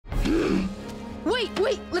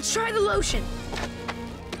Wait, let's try the lotion.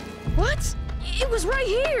 What? It was right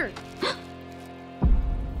here.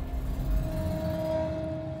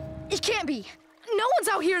 It can't be. No one's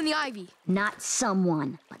out here in the ivy. Not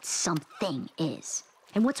someone, but something is.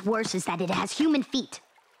 And what's worse is that it has human feet.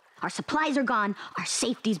 Our supplies are gone, our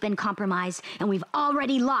safety's been compromised, and we've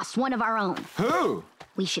already lost one of our own. Who?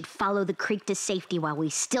 We should follow the creek to safety while we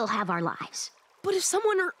still have our lives. But if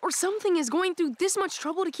someone or something is going through this much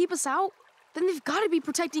trouble to keep us out, then they've got to be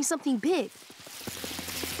protecting something big.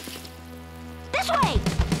 This way!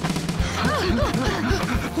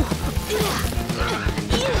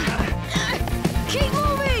 Keep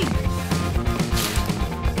moving!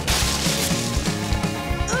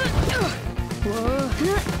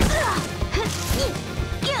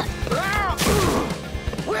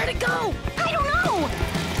 Where'd it go? I don't know!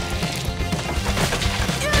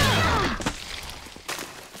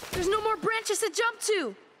 There's no more branches to jump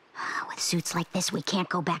to. With suits like this, we can't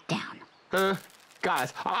go back down.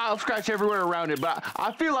 Guys, I'll scratch everywhere around it, but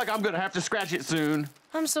I feel like I'm gonna have to scratch it soon.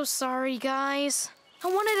 I'm so sorry, guys. I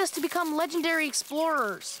wanted us to become legendary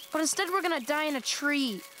explorers, but instead we're gonna die in a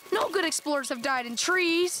tree. No good explorers have died in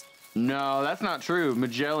trees. No, that's not true.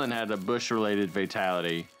 Magellan had a bush-related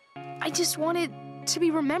fatality. I just wanted to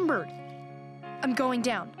be remembered. I'm going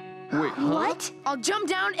down. Wait, What? I'll jump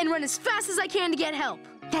down and run as fast as I can to get help.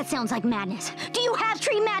 That sounds like madness. Do you have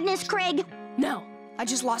tree madness, Craig? No, I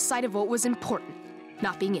just lost sight of what was important,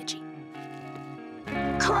 not being itchy.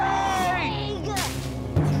 Craig!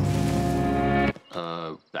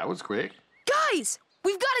 That was quick. Guys,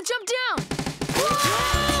 we've got to jump down.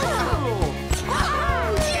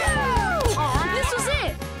 This was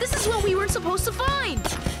it. This is what we were supposed to find.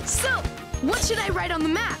 So, what should I write on the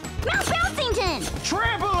map? Mount Bouncington!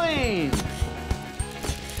 Trampoline!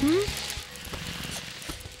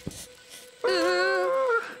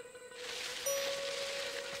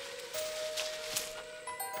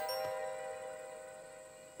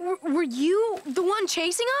 Were you the one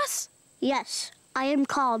chasing us? Yes, I am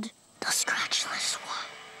called the Scratchless One.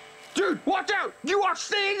 Dude, watch out! You are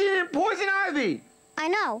standing in poison ivy! I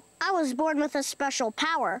know. I was born with a special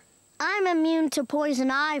power. I'm immune to poison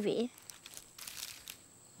ivy.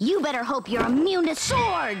 You better hope you're immune to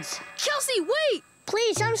swords! Kelsey, wait!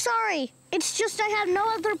 Please, I'm sorry. It's just I have no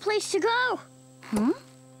other place to go.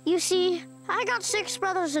 You see, I got 6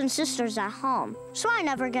 brothers and sisters at home, so I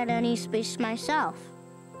never get any space myself.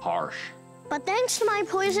 Harsh. But thanks to my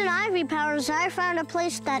poison ivy powers, I found a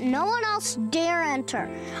place that no one else dare enter.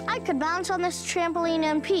 I could bounce on this trampoline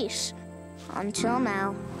in peace. Until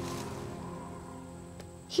now.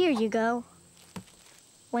 Here you go.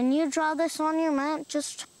 When you draw this on your mat,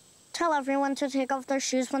 just tell everyone to take off their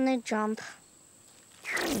shoes when they jump.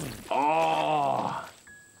 Oh.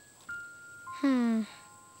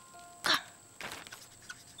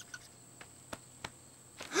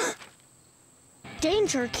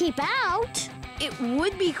 Danger, keep out! It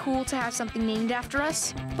would be cool to have something named after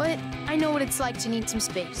us, but I know what it's like to need some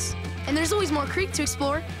space. And there's always more creek to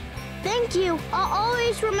explore. Thank you. I'll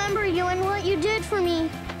always remember you and what you did for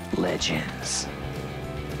me. Legends.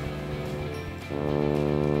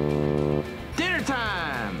 Dinner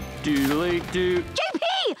time! Doodly-doo. JP!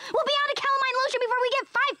 We'll be out of calamine lotion before we get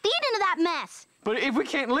 5 feet into that mess! But if we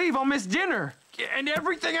can't leave, I'll miss dinner. And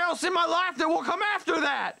everything else in my life that will come after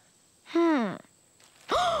that.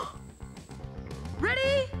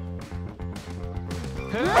 Ready?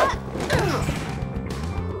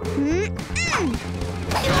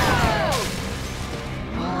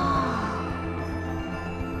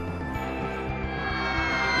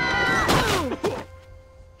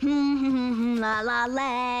 La la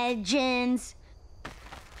legends.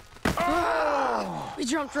 We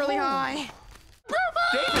jumped really high.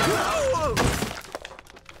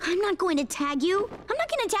 I'm not going to tag you. I'm not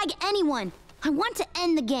going to tag anyone. I want to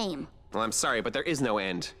end the game. Well, I'm sorry, but there is no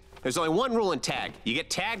end. There's only one rule in tag. You get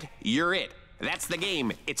tagged, you're it. That's the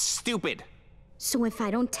game. It's stupid. So if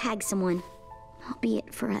I don't tag someone, I'll be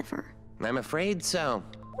it forever. I'm afraid so.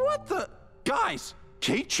 What the? Guys,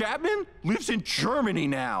 Kate Chapman lives in Germany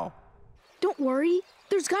now. Don't worry.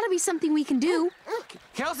 There's got to be something we can do.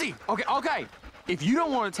 Kelsey, okay. If you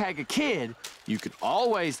don't want to tag a kid, you can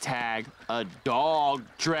always tag a dog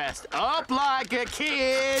dressed up like a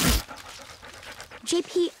kid.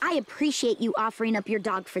 JP, I appreciate you offering up your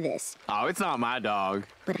dog for this, Oh, it's not my dog.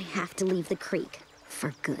 but I have to leave the creek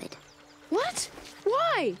for good. What?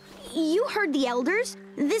 Why? You heard the elders.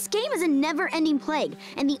 This game is a never-ending plague,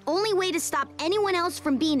 and the only way to stop anyone else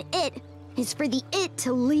from being it is for the it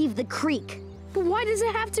to leave the creek. But why does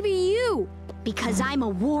it have to be you? Because I'm a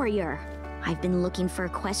warrior. I've been looking for a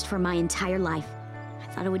quest for my entire life.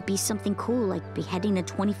 Thought it would be something cool, like beheading a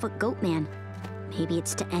 20-foot goat man. Maybe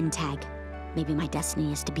it's to end tag. Maybe my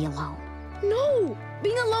destiny is to be alone. No!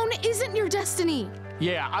 Being alone isn't your destiny!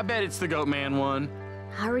 Yeah, I bet it's the goat man one.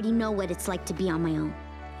 I already know what it's like to be on my own.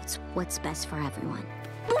 It's what's best for everyone.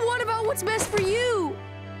 But what about what's best for you?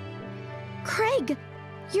 Craig,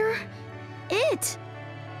 you're it.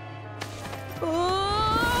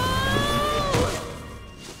 Oh!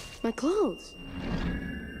 My clothes.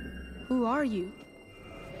 Who are you?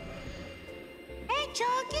 Hey,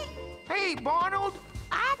 Chunky. Hey, Barnold!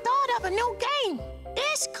 I thought of a new game.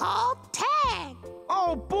 It's called Tag.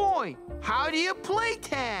 Oh, boy! How do you play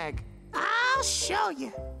tag? I'll show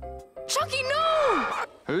you. Chunky, no!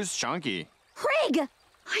 Who's Chunky? Craig!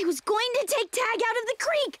 I was going to take Tag out of the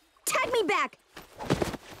creek! Tag me back!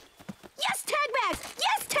 Yes, tag bags!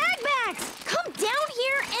 Yes, tag bags! Come down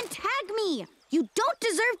here and tag me! You don't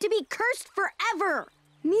deserve to be cursed forever!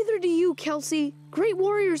 Neither do you, Kelsey. Great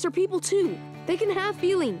warriors are people too. They can have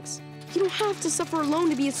feelings. You don't have to suffer alone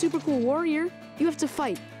to be a super cool warrior. You have to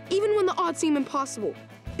fight, even when the odds seem impossible.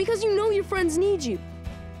 Because you know your friends need you.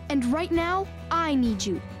 And right now, I need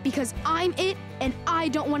you. Because I'm it, and I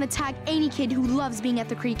don't want to tag any kid who loves being at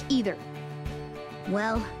the creek either.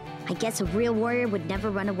 Well, I guess a real warrior would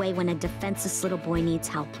never run away when a defenseless little boy needs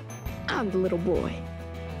help. I'm the little boy.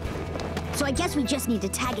 So I guess we just need to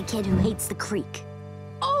tag a kid who hates the creek.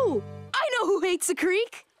 Oh, I know who hates the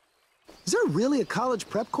creek. Is there really a college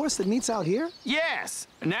prep course that meets out here? Yes!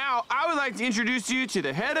 Now, I would like to introduce you to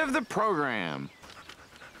the head of the program.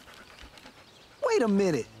 Wait a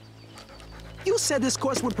minute. You said this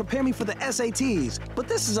course would prepare me for the SATs, but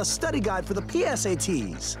this is a study guide for the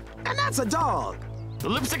PSATs. And that's a dog. The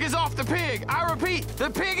lipstick is off the pig. I repeat,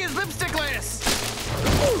 the pig is lipstickless.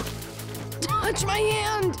 Touch my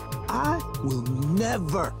hand. I will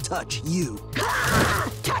never touch you.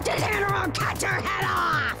 Touch his hand or I'll cut your head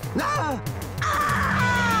off. Ah!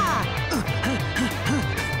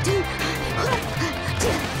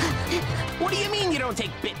 What do you mean you don't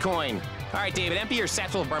take Bitcoin? All right, David, empty your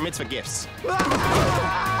satchel of bar mitzvah gifts.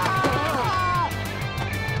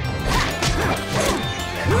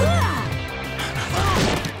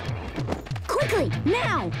 Quickly,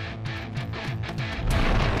 now!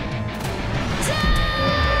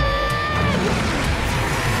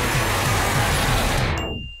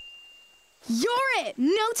 You're it.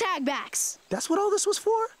 No tag backs. That's what all this was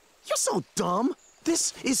for? You're so dumb.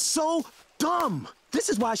 This is so dumb. This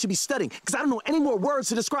is why I should be studying, because I don't know any more words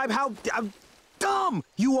to describe how dumb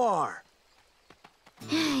you are.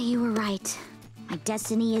 You were right. My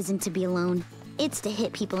destiny isn't to be alone. It's to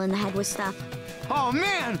hit people in the head with stuff. Oh,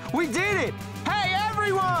 man, we did it. Hey,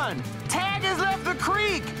 everyone! Tag has left the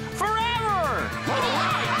creek forever!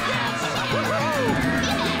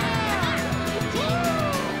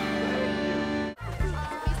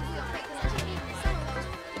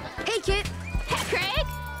 Hey, Kit. Hey, Craig.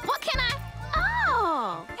 What can I...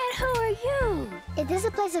 Oh, and who are you? Is this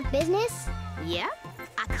a place of business? Yeah,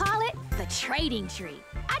 I call it the trading tree.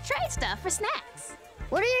 I trade stuff for snacks.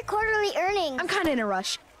 What are your quarterly earnings? I'm kind of in a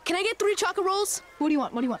rush. Can I get 3 chocolate rolls? What do you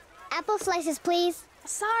want? What do you want? Apple slices, please.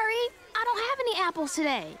 Sorry, I don't have any apples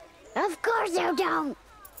today. Of course you don't.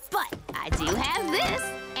 But I do have this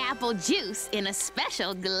apple juice in a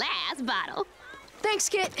special glass bottle. Thanks,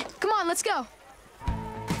 Kit. Come on, let's go.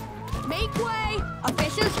 Make way.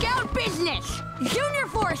 Official scout business. Junior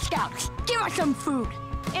Forest Scouts, give us some food.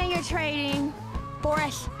 And you're trading? For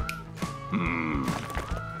us.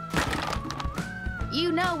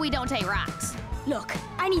 You know we don't take rocks. Look,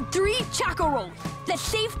 I need 3 choco rolls. The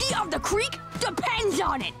safety of the creek depends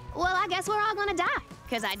on it. Well, I guess we're all gonna die,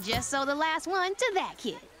 because I just sold the last one to that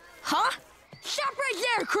kid. Huh? Stop right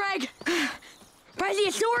there, Craig. By the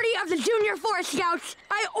authority of the Junior Forest Scouts,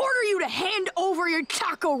 I order you to hand over your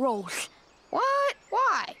choco rolls. What?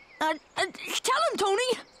 Why? Tell him,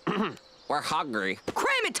 Tony. We're hungry.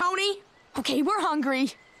 Cram it, Tony. Okay, we're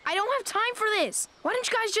hungry. I don't have time for this. Why don't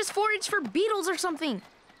you guys just forage for beetles or something?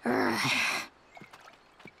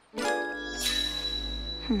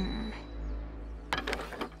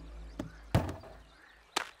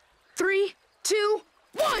 3, 2,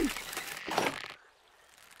 1.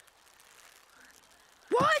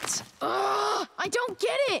 What? I don't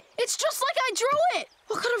get it. It's just like I drew it.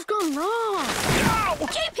 What could have gone wrong? No!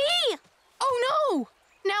 JP! Oh no!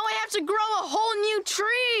 Now I have to grow a whole new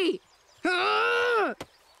tree.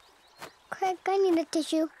 Craig, I need a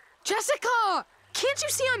tissue. Jessica! Can't you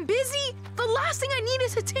see I'm busy? The last thing I need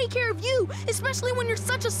is to take care of you, especially when you're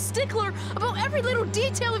such a stickler about every little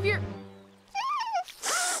detail of your...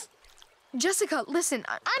 Jessica, listen,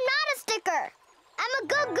 I'm not a sticker. I'm a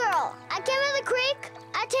good girl. I came to the creek.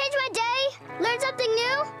 I changed my day. Learned something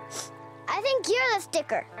new. I think you're the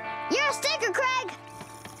sticker. You're a sticker, Craig.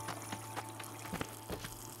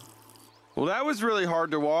 Well, that was really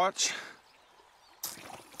hard to watch.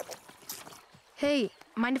 Hey,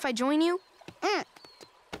 mind if I join you?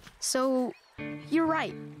 So, you're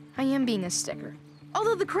right. I am being a sticker.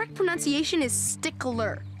 Although the correct pronunciation is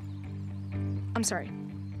stickler. I'm sorry.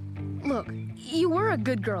 Look, you were a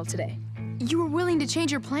good girl today. You were willing to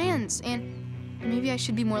change your plans, and maybe I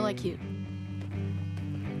should be more like you.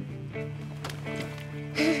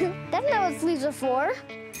 That's not what sleeves are for.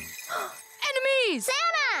 Enemies!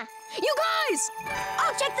 Santa! You guys!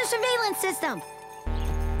 I'll check the surveillance system.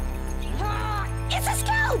 It's the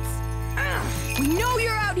scouts! We know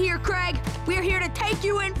you're out here, Craig. We're here to take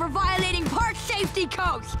you in for violating park safety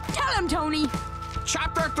codes. Tell him, Tony.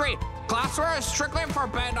 Chapter 3. Glassware is strictly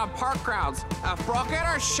forbidden on park grounds. If broken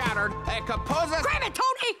or shattered, it composes... Grab it,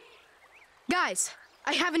 Tony! Guys,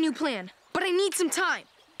 I have a new plan, but I need some time.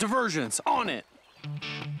 Diversions, on it.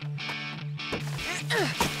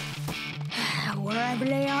 Wherever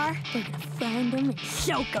they are, we're gonna find them and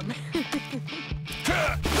soak them.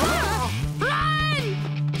 Run!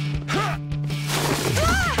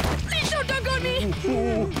 Please don't dunk on me!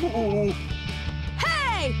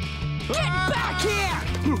 Hey! Get back here!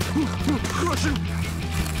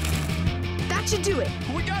 That should do it.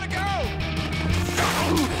 We gotta go!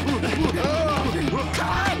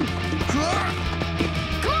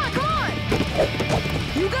 Come on!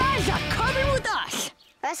 You guys are coming with us!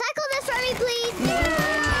 Recycle this for me, please.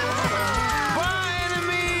 Bye,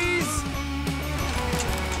 enemies!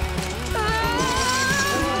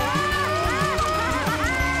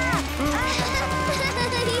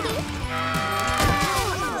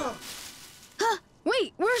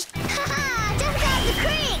 Wait, where's... Just got the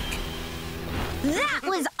creek. That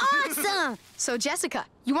was awesome! So, Jessica,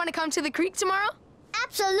 you want to come to the creek tomorrow?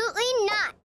 Absolutely not.